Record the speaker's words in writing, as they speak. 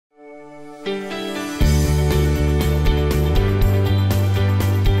Good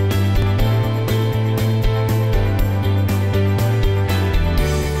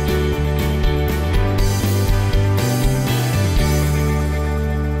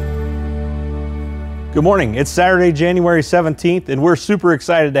morning. It's Saturday, January 17th, and we're super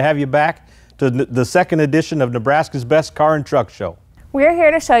excited to have you back to the second edition of Nebraska's Best Car and Truck Show. We're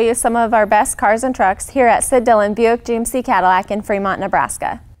here to show you some of our best cars and trucks here at Sid Dillon Buick GMC Cadillac in Fremont,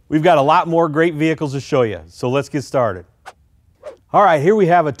 Nebraska. We've got a lot more great vehicles to show you, so let's get started. All right, here we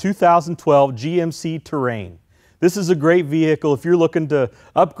have a 2012 GMC Terrain. This is a great vehicle if you're looking to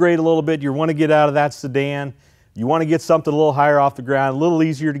upgrade a little bit, you want to get out of that sedan, you want to get something a little higher off the ground, a little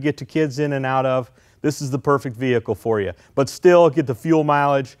easier to get your kids in and out of. This is the perfect vehicle for you, but still get the fuel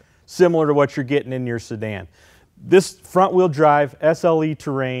mileage similar to what you're getting in your sedan. This front-wheel drive SLE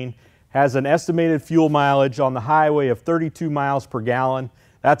Terrain has an estimated fuel mileage on the highway of 32 miles per gallon.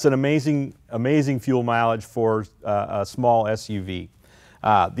 That's an amazing fuel mileage for a small SUV.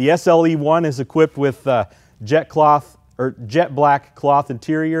 The SLE1 is equipped with jet black cloth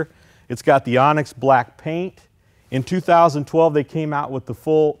interior. It's got the onyx black paint. In 2012, they came out with the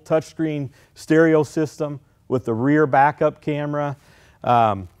full touchscreen stereo system with the rear backup camera.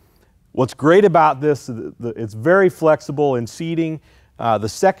 What's great about this, it's very flexible in seating. The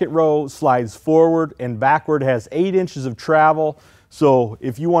second row slides forward and backward, has 8 inches of travel. So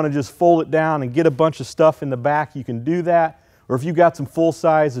if you want to just fold it down and get a bunch of stuff in the back, you can do that. Or if you've got some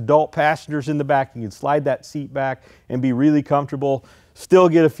full-size adult passengers in the back, you can slide that seat back and be really comfortable. Still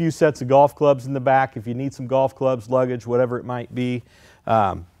get a few sets of golf clubs in the back if you need some golf clubs, luggage, whatever it might be.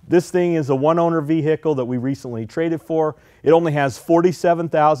 This thing is a one-owner vehicle that we recently traded for. It only has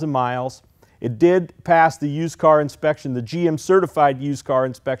 47,000 miles. It did pass the used car inspection, the GM certified used car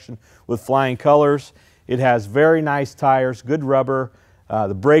inspection with flying colors. It has very nice tires, good rubber.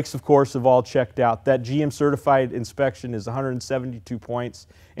 The brakes, of course, have all checked out. That GM certified inspection is 172 points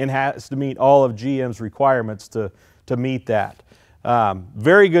and has to meet all of GM's requirements to meet that.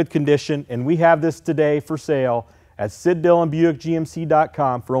 Very good condition, and we have this today for sale at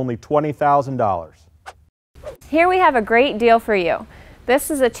SidDillonBuickGMC.com for only $20,000. Here we have a great deal for you.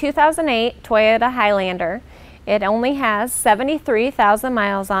 This is a 2008 Toyota Highlander. It only has 73,000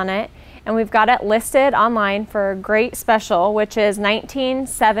 miles on it, and we've got it listed online for a great special, which is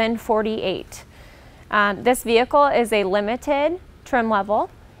 $19,748. This vehicle is a limited trim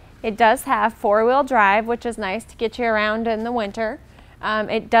level. It does have four-wheel drive, which is nice to get you around in the winter.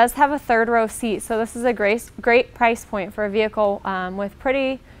 It does have a third row seat, so this is a great price point for a vehicle with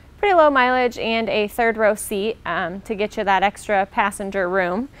pretty low mileage and a third row seat to get you that extra passenger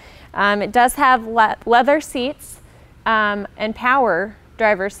room. It does have leather seats and power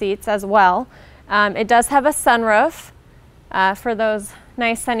driver seats as well. It does have a sunroof for those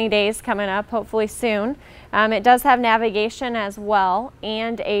nice sunny days coming up, hopefully soon. It does have navigation as well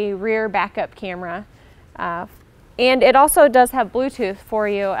and a rear backup camera. And it also does have Bluetooth for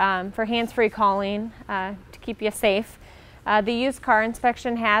you for hands-free calling to keep you safe. The used car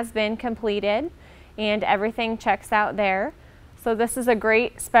inspection has been completed and everything checks out there. So this is a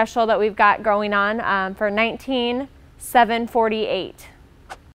great special that we've got going on for $19,748.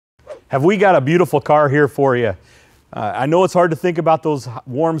 Have we got a beautiful car here for you? I know it's hard to think about those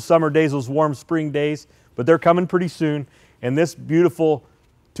warm summer days, those warm spring days, but they're coming pretty soon. And this beautiful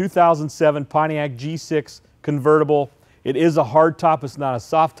 2007 Pontiac G6 convertible, it is a hard top, it's not a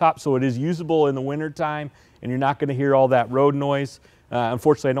soft top, so it is usable in the wintertime, and you're not going to hear all that road noise.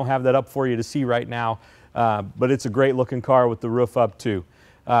 Unfortunately, I don't have that up for you to see right now, but it's a great looking car with the roof up too.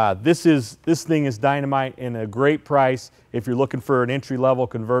 This thing is dynamite and a great price if you're looking for an entry-level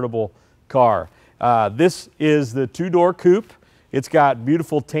convertible car. This is the two-door coupe. It's got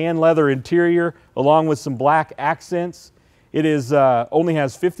beautiful tan leather interior along with some black accents. It is only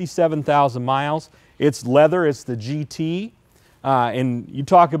has 57,000 miles. It's leather, it's the GT. And you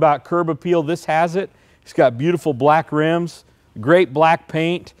talk about curb appeal, this has it. It's got beautiful black rims, great black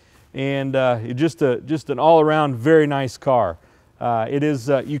paint, and just an all-around very nice car.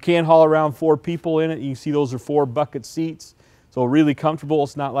 You can haul around 4 people in it. You can see those are 4 bucket seats, so really comfortable.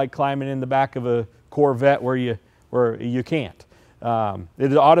 It's not like climbing in the back of a Corvette where you can't.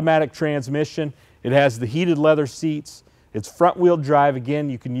 It is automatic transmission. It has the heated leather seats. It's front-wheel drive. Again,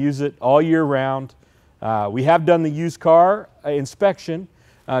 you can use it all year round. We have done the used car inspection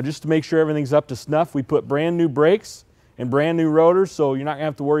just to make sure everything's up to snuff. We put brand new brakes and brand new rotors, so you're not going to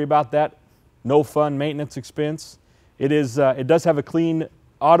have to worry about that no fun maintenance expense. It does have a clean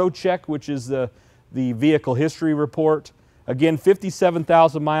auto check, which is the vehicle history report. Again,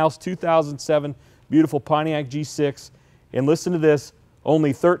 57,000 miles, 2007, beautiful Pontiac G6. And listen to this,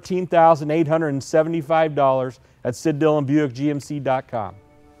 only $13,875 at SidDillonBuickGMC.com.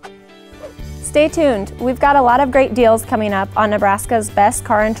 Stay tuned. We've got a lot of great deals coming up on Nebraska's best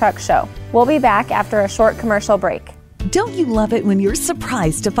car and truck show. We'll be back after a short commercial break. Don't you love it when you're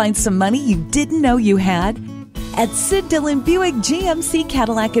surprised to find some money you didn't know you had? At Sid Dillon Buick GMC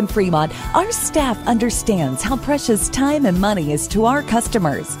Cadillac in Fremont, our staff understands how precious time and money is to our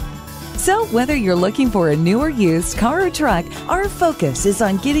customers. So whether you're looking for a new or used car or truck, our focus is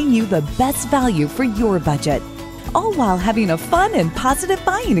on getting you the best value for your budget, all while having a fun and positive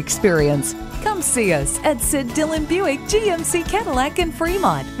buying experience. Come see us at Sid Dillon Buick GMC Cadillac in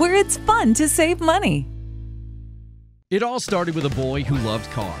Fremont, where it's fun to save money. It all started with a boy who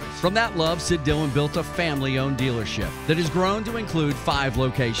loved cars. From that love, Sid Dillon built a family-owned dealership that has grown to include 5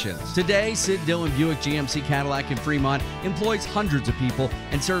 locations. Today, Sid Dillon Buick GMC Cadillac in Fremont employs hundreds of people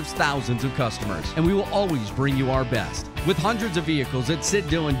and serves thousands of customers. And we will always bring you our best. With hundreds of vehicles at Sid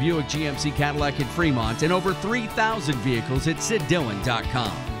Dillon Buick GMC Cadillac in Fremont and over 3,000 vehicles at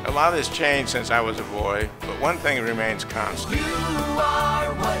SidDillon.com. A lot has changed since I was a boy, but one thing remains constant. You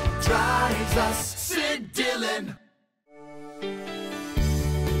are what drives us, Sid Dillon.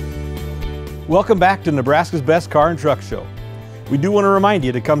 Welcome back to Nebraska's Best Car and Truck Show. We do want to remind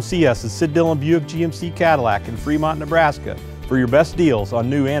you to come see us at Sid Dillon Buick GMC Cadillac in Fremont, Nebraska for your best deals on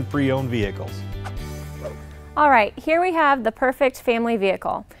new and pre-owned vehicles. All right, here we have the perfect family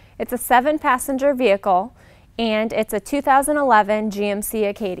vehicle. It's a 7-passenger vehicle and it's a 2011 GMC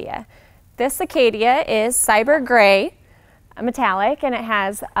Acadia. This Acadia is cyber gray, metallic, and it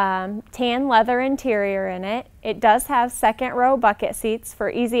has tan leather interior in it. It does have second row bucket seats for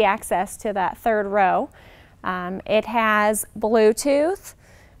easy access to that third row. It has Bluetooth.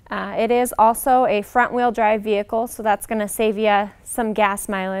 It is also a front wheel drive vehicle, so that's going to save you some gas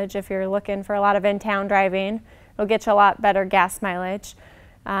mileage if you're looking for a lot of in-town driving. It'll get you a lot better gas mileage.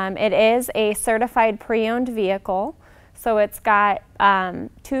 It is a certified pre-owned vehicle. So it's got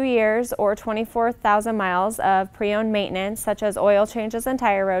 2 years or 24,000 miles of pre-owned maintenance, such as oil changes and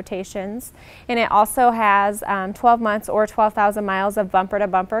tire rotations. And it also has 12 months or 12,000 miles of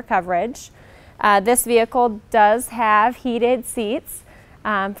bumper-to-bumper coverage. This vehicle does have heated seats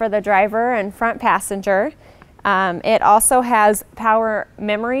for the driver and front passenger. It also has power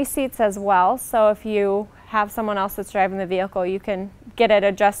memory seats as well. So if you have someone else that's driving the vehicle, you can get it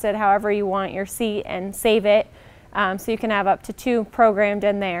adjusted however you want your seat and save it. So you can have up to 2 programmed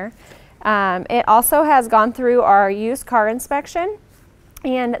in there. It also has gone through our used car inspection,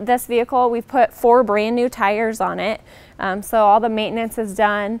 and this vehicle, we've put 4 brand new tires on it, so all the maintenance is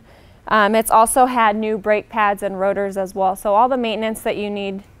done. It's also had new brake pads and rotors as well, so all the maintenance that you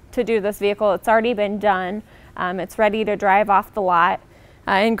need to do this vehicle, it's already been done. It's ready to drive off the lot.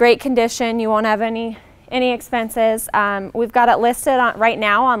 In great condition, you won't have any expenses. We've got it listed right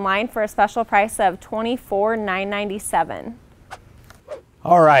now online for a special price of $24,997.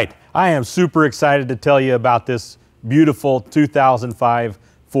 All right, I am super excited to tell you about this beautiful 2005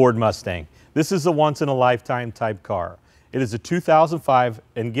 Ford Mustang. This is a once-in-a-lifetime type car. It is a 2005,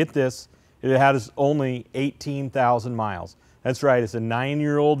 and get this, it has only 18,000 miles. That's right, it's a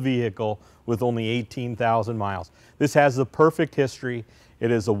 9-year-old vehicle with only 18,000 miles. This has the perfect history. It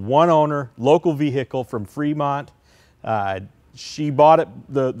is a one-owner local vehicle from Fremont. She bought it,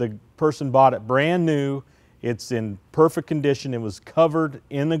 the person bought it brand new. It's in perfect condition. It was covered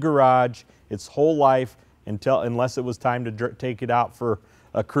in the garage its whole life unless it was time to take it out for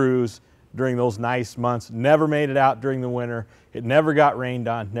a cruise during those nice months. Never made it out during the winter. It never got rained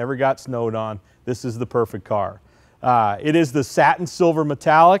on, never got snowed on. This is the perfect car. It is the satin silver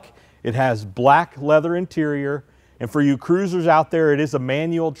metallic. It has black leather interior. And for you cruisers out there, it is a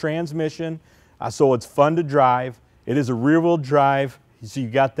manual transmission, so it's fun to drive. It is a rear-wheel drive, so you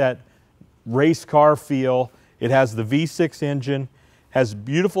got that race car feel. It has the V6 engine, has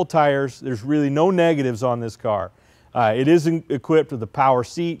beautiful tires. There's really no negatives on this car. It is equipped with a power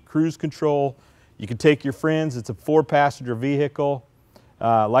seat, cruise control. You can take your friends. It's a 4-passenger vehicle.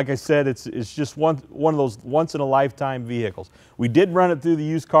 Like I said, it's just one of those once-in-a-lifetime vehicles. We did run it through the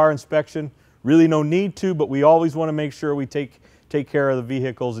used car inspection. Really no need to, but we always want to make sure we take care of the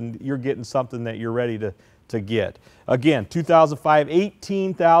vehicles and you're getting something that you're ready to get. Again, 2005,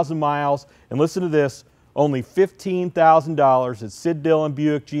 18,000 miles, and listen to this, only $15,000 at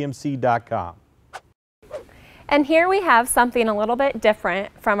SidDillonBuickGMC.com. And here we have something a little bit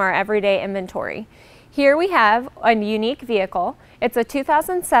different from our everyday inventory. Here we have a unique vehicle. It's a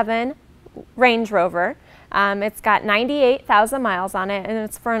 2007 Range Rover. It's got 98,000 miles on it, and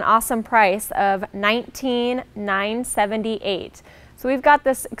it's for an awesome price of $19,978. So we've got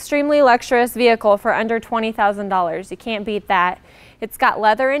this extremely luxurious vehicle for under $20,000. You can't beat that. It's got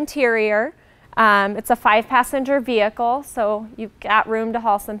leather interior. It's a 5-passenger vehicle, so you've got room to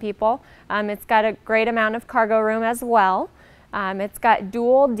haul some people. It's got a great amount of cargo room as well. It's got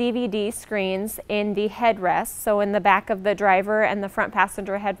dual DVD screens in the headrest. So in the back of the driver and the front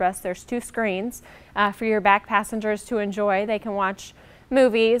passenger headrest, there's 2 screens for your back passengers to enjoy. They can watch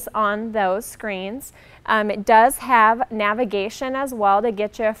movies on those screens. It does have navigation as well to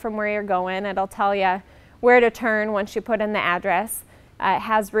get you from where you're going. It'll tell you where to turn once you put in the address. It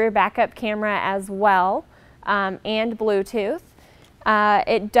has rear backup camera as well, and Bluetooth.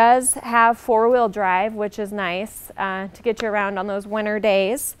 It does have 4-wheel drive, which is nice to get you around on those winter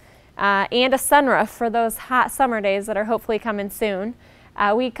days, and a sunroof for those hot summer days that are hopefully coming soon.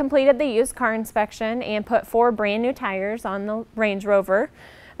 We completed the used car inspection and put 4 brand new tires on the Range Rover.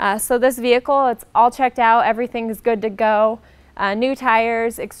 So this vehicle, it's all checked out, everything's good to go. New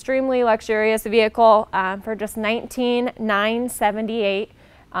tires, extremely luxurious vehicle for just $19,978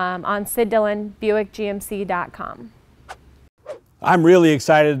 on SidDillonBuickGMC.com. I'm really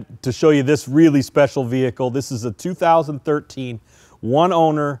excited to show you this really special vehicle. This is a 2013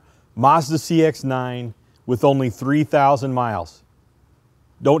 one-owner Mazda CX-9 with only 3,000 miles.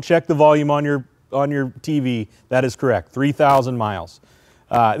 Don't check the volume on your TV. That is correct, 3,000 miles.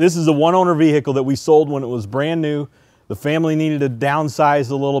 This is a one-owner vehicle that we sold when it was brand new. The family needed to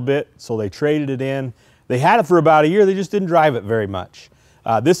downsize a little bit, so they traded it in. They had it for about a year. They just didn't drive it very much.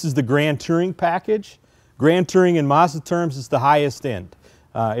 This is the Grand Touring package. Grand Touring in Mazda terms is the highest end.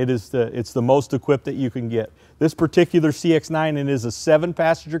 It's the most equipped that you can get. This particular CX-9, it is a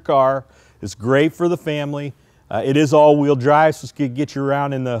 7-passenger car. It's great for the family. It is all-wheel drive, so it's going to get you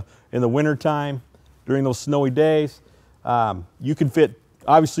around in the winter time during those snowy days. You can fit,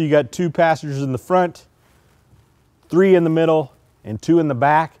 obviously you got 2 passengers in the front, 3 in the middle, and 2 in the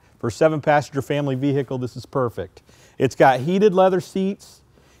back. For a 7-passenger family vehicle, this is perfect. It's got heated leather seats.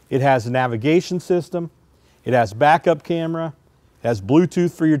 It has a navigation system. It has backup camera. It has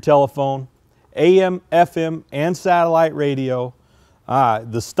Bluetooth for your telephone, AM, FM, and satellite radio.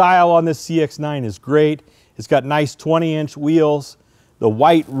 The style on this CX-9 is great. It's got nice 20-inch wheels. The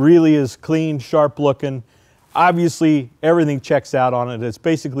white really is clean, sharp looking. Obviously, everything checks out on it. It's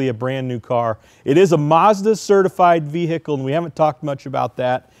basically a brand new car. It is a Mazda certified vehicle, and we haven't talked much about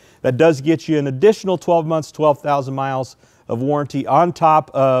that. That does get you an additional 12 months, 12,000 miles of warranty on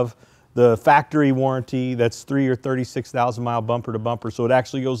top of the factory warranty. That's 3 or 36,000 mile bumper to bumper. So it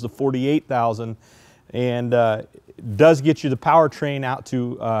actually goes to 48,000, and does get you the powertrain out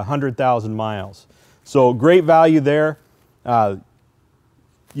to 100,000 miles. So great value there.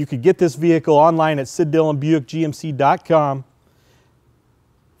 You could get this vehicle online at SidDillonBuickGMC.com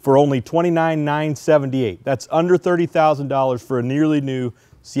for only $29,978. That's under $30,000 for a nearly new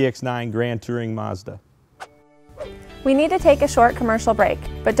CX-9 Grand Touring Mazda. We need to take a short commercial break,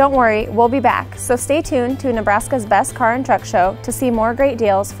 but don't worry, we'll be back. So stay tuned to Nebraska's best car and truck show to see more great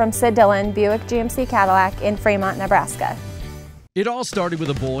deals from Sid Dillon Buick GMC Cadillac in Fremont, Nebraska. It all started with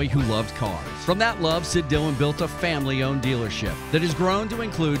a boy who loved cars. From that love, Sid Dillon built a family-owned dealership that has grown to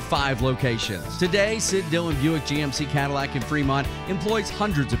include 5 locations. Today, Sid Dillon Buick GMC Cadillac in Fremont employs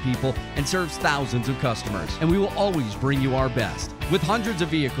hundreds of people and serves thousands of customers. And we will always bring you our best. With hundreds of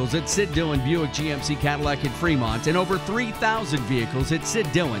vehicles at Sid Dillon Buick GMC Cadillac in Fremont and over 3,000 vehicles at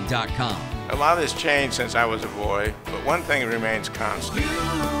SidDillon.com. A lot has changed since I was a boy, but one thing remains constant. You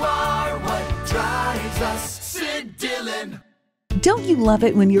are what drives us, Sid Dillon. Don't you love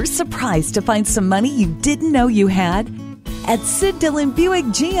it when you're surprised to find some money you didn't know you had? At Sid Dillon Buick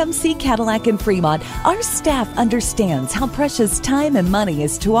GMC Cadillac in Fremont, our staff understands how precious time and money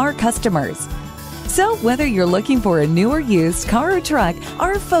is to our customers. So whether you're looking for a new or used car or truck,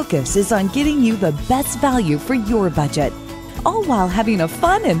 our focus is on getting you the best value for your budget, all while having a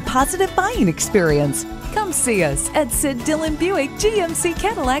fun and positive buying experience. Come see us at Sid Dillon Buick GMC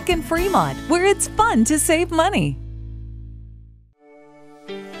Cadillac in Fremont, where it's fun to save money.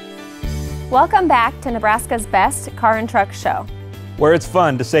 Welcome back to Nebraska's best car and truck show, where it's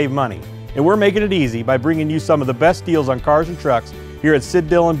fun to save money. And we're making it easy by bringing you some of the best deals on cars and trucks here at Sid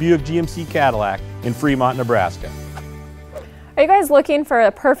Dillon Buick GMC Cadillac in Fremont, Nebraska. Are you guys looking for a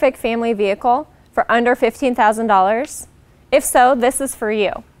perfect family vehicle for under $15,000? If so, this is for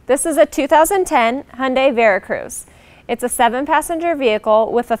you. This is a 2010 Hyundai Veracruz. It's a 7-passenger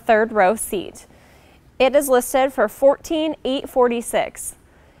vehicle with a 3rd row seat. It is listed for $14,846.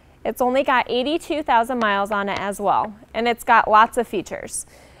 It's only got 82,000 miles on it as well, and it's got lots of features.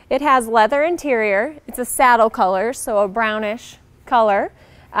 It has leather interior. It's a saddle color, so a brownish color.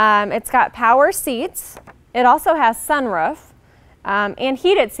 It's got power seats. It also has sunroof. and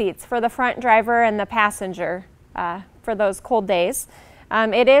heated seats for the front driver and the passenger for those cold days.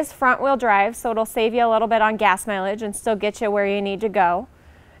 It is front wheel drive, so it'll save you a little bit on gas mileage and still get you where you need to go.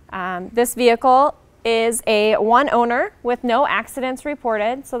 This vehicle is a one owner with no accidents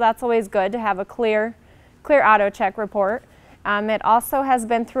reported, so that's always good to have a clear auto check report. It also has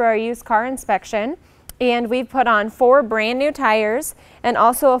been through our used car inspection, and we've put on 4 brand new tires and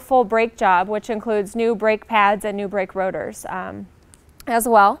also a full brake job, which includes new brake pads and new brake rotors as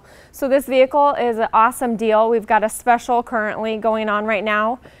well. So this vehicle is an awesome deal. We've got a special currently going on right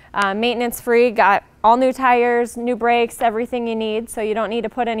now, maintenance free, got all new tires, new brakes, everything you need, so you don't need to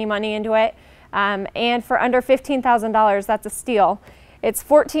put any money into it. And for under $15,000, that's a steal. It's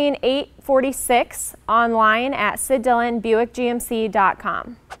 $14,846 online at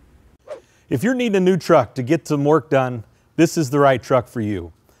SidDillonBuickGMC.com. If you're needing a new truck to get some work done, this is the right truck for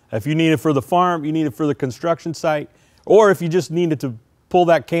you. If you need it for the farm, you need it for the construction site, or if you just need it to pull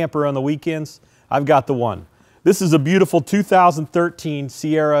that camper on the weekends, I've got the one. This is a beautiful 2013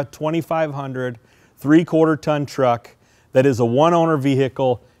 Sierra 2500 3/4 ton truck that is a one-owner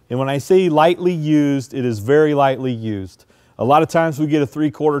vehicle. And when I say lightly used, it is very lightly used. A lot of times we get a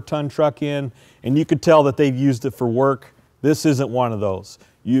 3/4 ton truck in and you could tell that they've used it for work. This isn't one of those.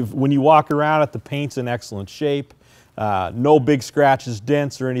 When you walk around it, the paint's in excellent shape. No big scratches,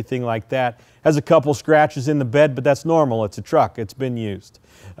 dents, or anything like that. Has a couple scratches in the bed, but that's normal. It's a truck. It's been used.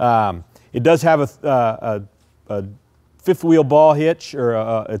 It does have a fifth wheel ball hitch,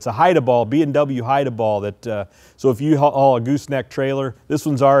 or it's a hide-a-ball, B&W hide-a-ball. So if you haul a gooseneck trailer, this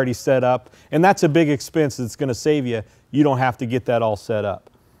one's already set up, and that's a big expense that's going to save you. You don't have to get that all set up.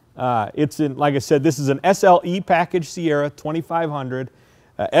 Like I said, this is an SLE package Sierra 2500.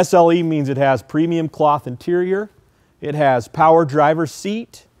 SLE means it has premium cloth interior. It has power driver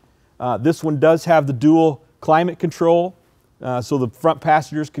seat. This one does have the dual climate control, so the front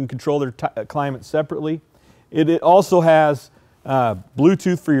passengers can control their climate separately. It also has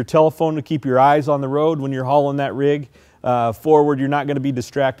Bluetooth for your telephone to keep your eyes on the road when you're hauling that rig forward. You're not going to be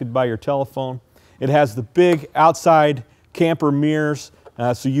distracted by your telephone. It has the big outside camper mirrors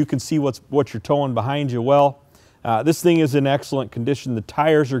so you can see what you're towing behind you well. This thing is in excellent condition. The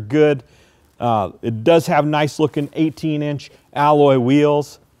tires are good. It does have nice looking 18-inch alloy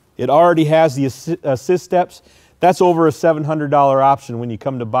wheels. It already has the assist steps. That's over a $700 option when you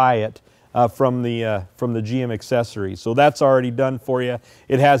come to buy it from the GM accessory. So that's already done for you.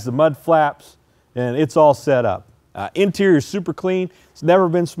 It has the mud flaps and it's all set up. Interior is super clean. It's never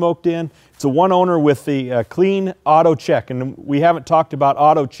been smoked in. It's a one owner with the clean auto check, and we haven't talked about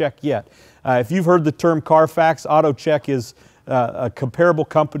auto check yet. If you've heard the term Carfax, auto check is a comparable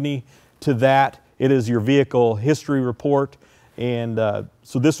company to that. It is your vehicle history report, and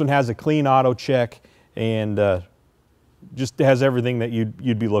so this one has a clean auto check and just has everything that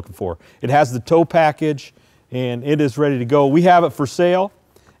you'd be looking for. It has the tow package and it is ready to go. We have it for sale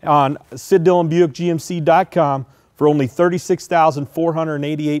on SidDillonBuickGMC.com for only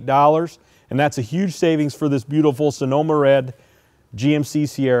 $36,488, and that's a huge savings for this beautiful Sonoma Red GMC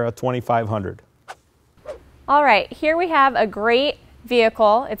Sierra 2500. All right, here we have a great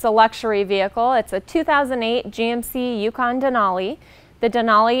vehicle. It's a luxury vehicle. It's a 2008 GMC Yukon Denali. The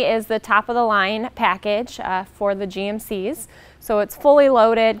Denali is the top of the line package for the GMCs. So it's fully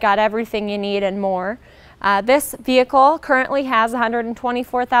loaded, got everything you need and more. This vehicle currently has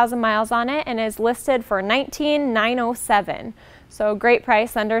 124,000 miles on it and is listed for $19,907. So great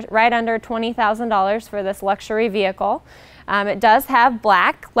price, right under $20,000 for this luxury vehicle. It does have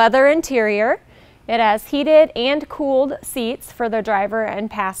black leather interior. It has heated and cooled seats for the driver and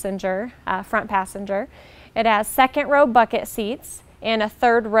passenger, front passenger. It has second row bucket seats and a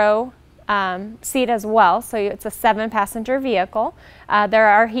third row seat as well, so it's a 7-passenger vehicle. There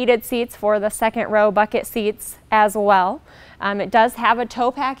are heated seats for the second row bucket seats as well. It does have a tow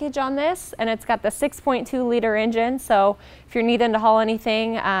package on this, and it's got the 6.2 liter engine, so if you're needing to haul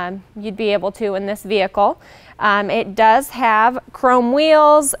anything, you'd be able to in this vehicle. It does have chrome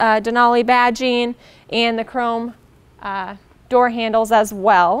wheels, Denali badging, and the chrome door handles as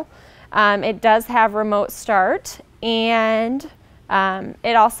well. It does have remote start, and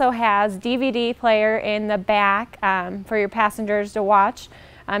it also has DVD player in the back for your passengers to watch.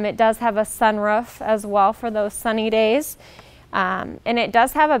 It does have a sunroof as well for those sunny days. And it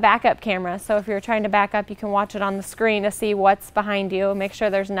does have a backup camera, so if you're trying to back up, you can watch it on the screen to see what's behind you, make sure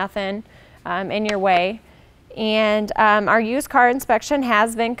there's nothing in your way. And our used car inspection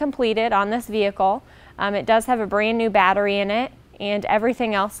has been completed on this vehicle. It does have a brand new battery in it, and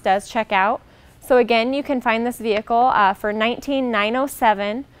everything else does check out. So again, you can find this vehicle for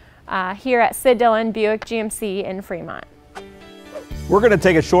 $19,907 here at Sid Dillon Buick GMC in Fremont. We're going to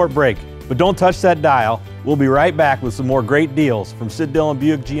take a short break, but don't touch that dial. We'll be right back with some more great deals from Sid Dillon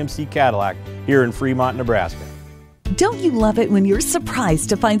Buick GMC Cadillac here in Fremont, Nebraska. Don't you love it when you're surprised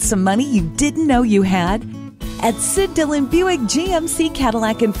to find some money you didn't know you had? At Sid Dillon Buick GMC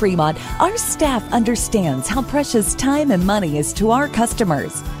Cadillac in Fremont, our staff understands how precious time and money is to our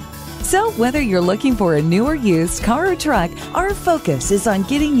customers. So whether you're looking for a new or used car or truck, our focus is on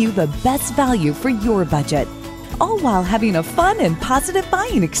getting you the best value for your budget, all while having a fun and positive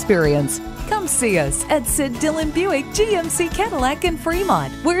buying experience. Come see us at Sid Dillon Buick GMC Cadillac in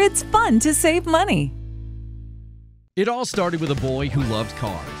Fremont, where it's fun to save money. It all started with a boy who loved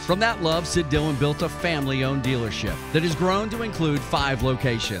cars. From that love, Sid Dillon built a family-owned dealership that has grown to include 5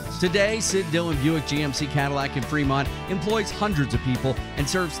 locations. Today, Sid Dillon Buick GMC Cadillac in Fremont employs hundreds of people and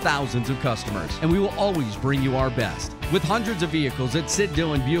serves thousands of customers. And we will always bring you our best. With hundreds of vehicles at Sid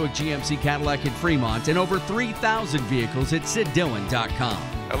Dillon Buick GMC Cadillac in Fremont and over 3,000 vehicles at SidDillon.com.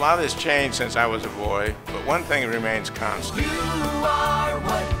 A lot has changed since I was a boy, but one thing remains constant. You are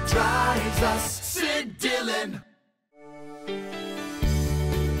what drives us, Sid Dillon.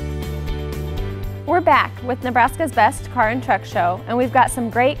 We're back with Nebraska's best car and truck show, and we've got some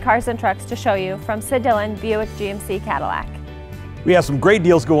great cars and trucks to show you from Sid Dillon Buick GMC Cadillac. We have some great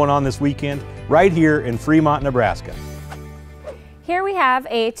deals going on this weekend right here in Fremont, Nebraska. Here we have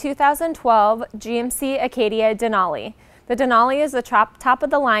a 2012 GMC Acadia Denali. The Denali is the top of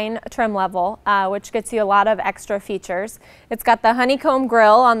the line trim level, which gets you a lot of extra features. It's got the honeycomb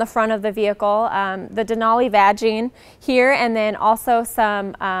grille on the front of the vehicle, the Denali badging here, and then also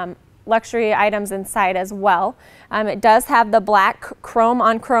some luxury items inside as well. It does have the black chrome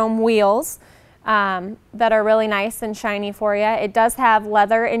on chrome wheels that are really nice and shiny for you. It does have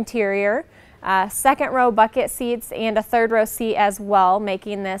leather interior, second row bucket seats, and a third row seat as well,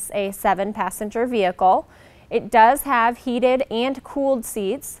 making this a 7-passenger vehicle. It does have heated and cooled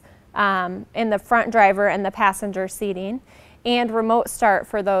seats in the front driver and the passenger seating, and remote start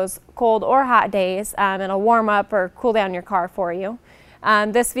for those cold or hot days. It'll warm up or cool down your car for you.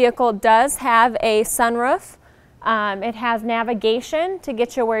 This vehicle does have a sunroof. It has navigation to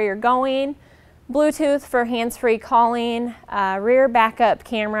get you where you're going, Bluetooth for hands-free calling, rear backup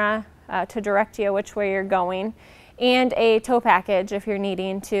camera to direct you which way you're going, and a tow package if you're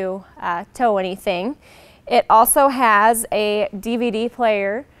needing to tow anything. It also has a DVD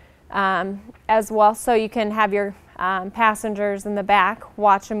player as well, so you can have your passengers in the back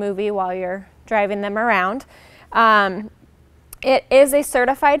watch a movie while you're driving them around. It is a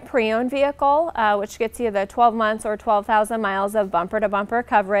certified pre-owned vehicle, which gets you the 12 months or 12,000 miles of bumper-to-bumper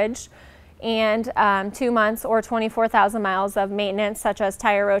coverage and 2 months or 24,000 miles of maintenance, such as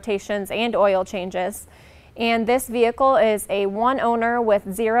tire rotations and oil changes. And this vehicle is a one owner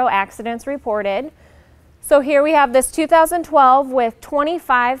with 0 accidents reported. So here we have this 2012 with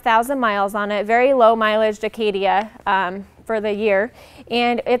 25,000 miles on it, very low mileage Acadia for the year,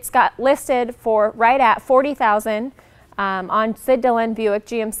 and it's got listed for right at 40,000 on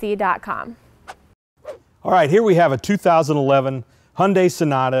SidDillonBuickGMC.com. All right, here we have a 2011 Hyundai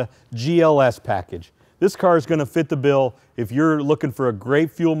Sonata GLS package. This car is going to fit the bill if you're looking for a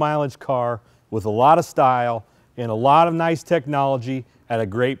great fuel mileage car with a lot of style and a lot of nice technology at a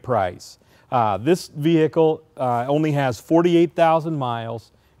great price. This vehicle only has 48,000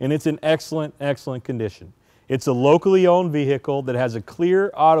 miles, and it's in excellent condition. It's a locally owned vehicle that has a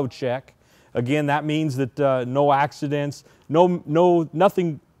clear auto check. Again, that means that no accidents,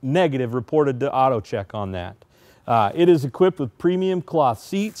 nothing negative reported to auto check on that. It is equipped with premium cloth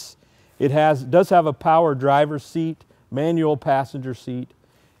seats. It does have a power driver's seat, manual passenger seat.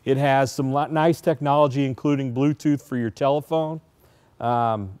 It has some nice technology, including Bluetooth for your telephone.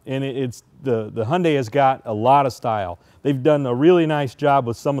 And the Hyundai has got a lot of style. They've done a really nice job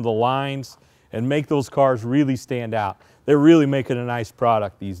with some of the lines and make those cars really stand out. They're really making a nice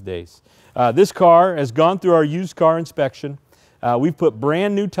product these days. This car has gone through our used car inspection. We've put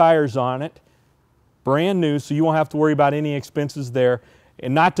brand new tires on it, brand new, so you won't have to worry about any expenses there.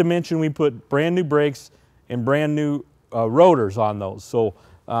 And not to mention we put brand new brakes and brand new rotors on those. So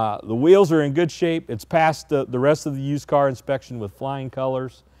the wheels are in good shape. It's passed the rest of the used car inspection with flying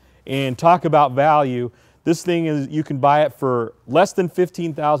colors. And talk about value, this thing is, you can buy it for less than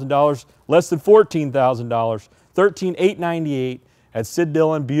 $15,000, less than $14,000, $13,898 at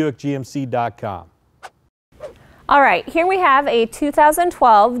SidDillonBuickGMC.com. All right, here we have a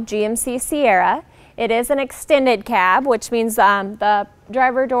 2012 GMC Sierra. It is an extended cab, which means the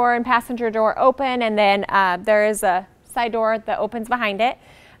driver door and passenger door open, and then there is a side door that opens behind it,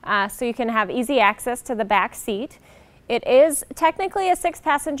 so you can have easy access to the back seat. It is technically a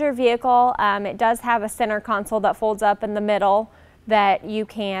 6-passenger vehicle. It does have a center console that folds up in the middle that you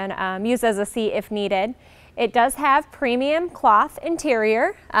can use as a seat if needed. It does have premium cloth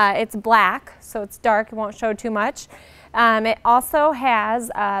interior. It's black, so it's dark, it won't show too much. It also has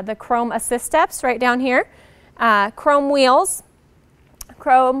the chrome assist steps right down here, chrome wheels,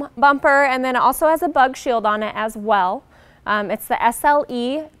 chrome bumper, and then it also has a bug shield on it as well. It's the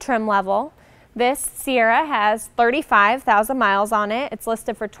SLE trim level. This Sierra has 35,000 miles on it. It's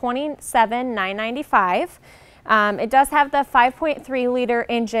listed for $27,995. It does have the 5.3 liter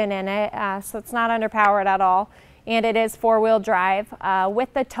engine in it, so it's not underpowered at all. And it is four-wheel drive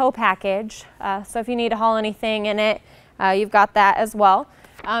with the tow package. So if you need to haul anything in it, you've got that as well.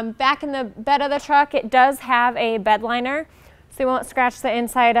 Back in the bed of the truck, it does have a bed liner, so you won't scratch the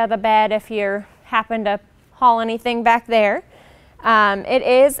inside of the bed if you happen to haul anything back there. It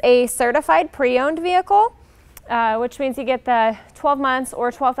is a certified pre-owned vehicle, which means you get the 12 months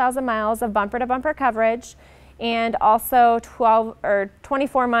or 12,000 miles of bumper-to-bumper coverage, and also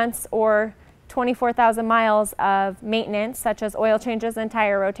 24 months or 24,000 miles of maintenance, such as oil changes and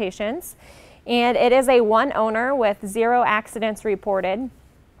tire rotations. And it is a one owner with 0 accidents reported.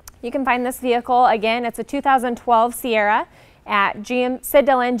 You can find this vehicle, again, it's a 2012 Sierra at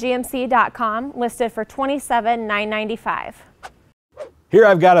SidDillonGMC.com, listed for $27,995. Here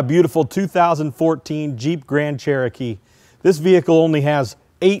I've got a beautiful 2014 Jeep Grand Cherokee. This vehicle only has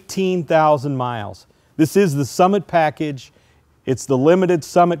 18,000 miles. This is the Summit package. It's the limited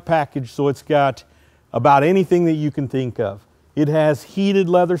Summit package, so it's got about anything that you can think of. It has heated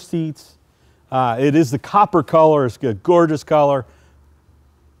leather seats. It is the copper color. It's a gorgeous color.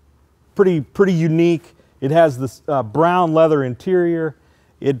 Pretty unique. It has this brown leather interior.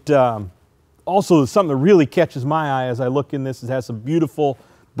 It also, something that really catches my eye as I look in this, it has some beautiful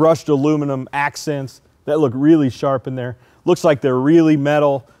brushed aluminum accents that look really sharp in there. Looks like they're really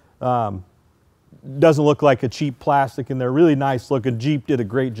metal. Doesn't look like a cheap plastic in there. Really nice looking. Jeep did a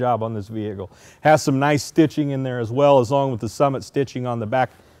great job on this vehicle. Has some nice stitching in there as well, along with the Summit stitching on the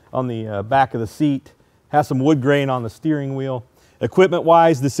back of the seat. Has some wood grain on the steering wheel. Equipment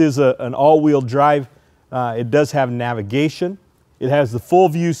wise, this is an all-wheel drive. It does have navigation. It has the full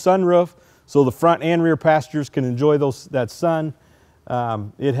view sunroof, so the front and rear passengers can enjoy that sun.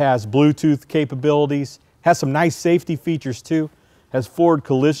 It has Bluetooth capabilities. Has some nice safety features too. Has forward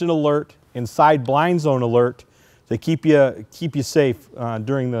collision alert and side blind zone alert to keep you safe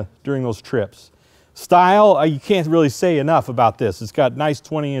during those trips. Style, you can't really say enough about this. It's got nice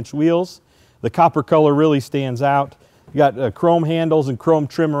 20-inch wheels. The copper color really stands out. You got chrome handles and chrome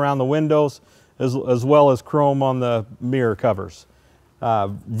trim around the windows, as well as chrome on the mirror covers.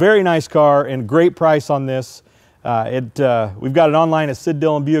 Very nice car and great price on this. We've got it online at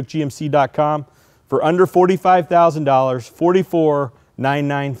SidDillonBuickGMC.com for under $45,000,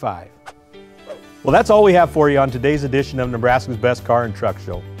 $44,995. Well, that's all we have for you on today's edition of Nebraska's Best Car and Truck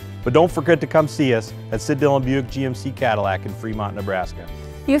Show. But don't forget to come see us at Sid Dillon Buick GMC Cadillac in Fremont, Nebraska.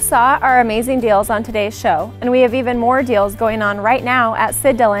 You saw our amazing deals on today's show, and we have even more deals going on right now at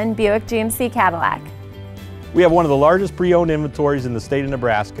Sid Dillon Buick GMC Cadillac. We have one of the largest pre-owned inventories in the state of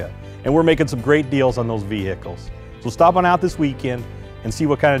Nebraska, and we're making some great deals on those vehicles. So stop on out this weekend and see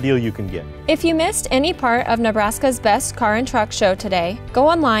what kind of deal you can get. If you missed any part of Nebraska's Best Car and Truck Show today, go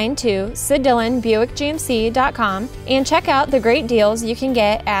online to SidDillonBuickGMC.com and check out the great deals you can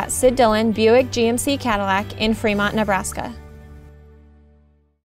get at Sid Dillon Buick GMC Cadillac in Fremont, Nebraska.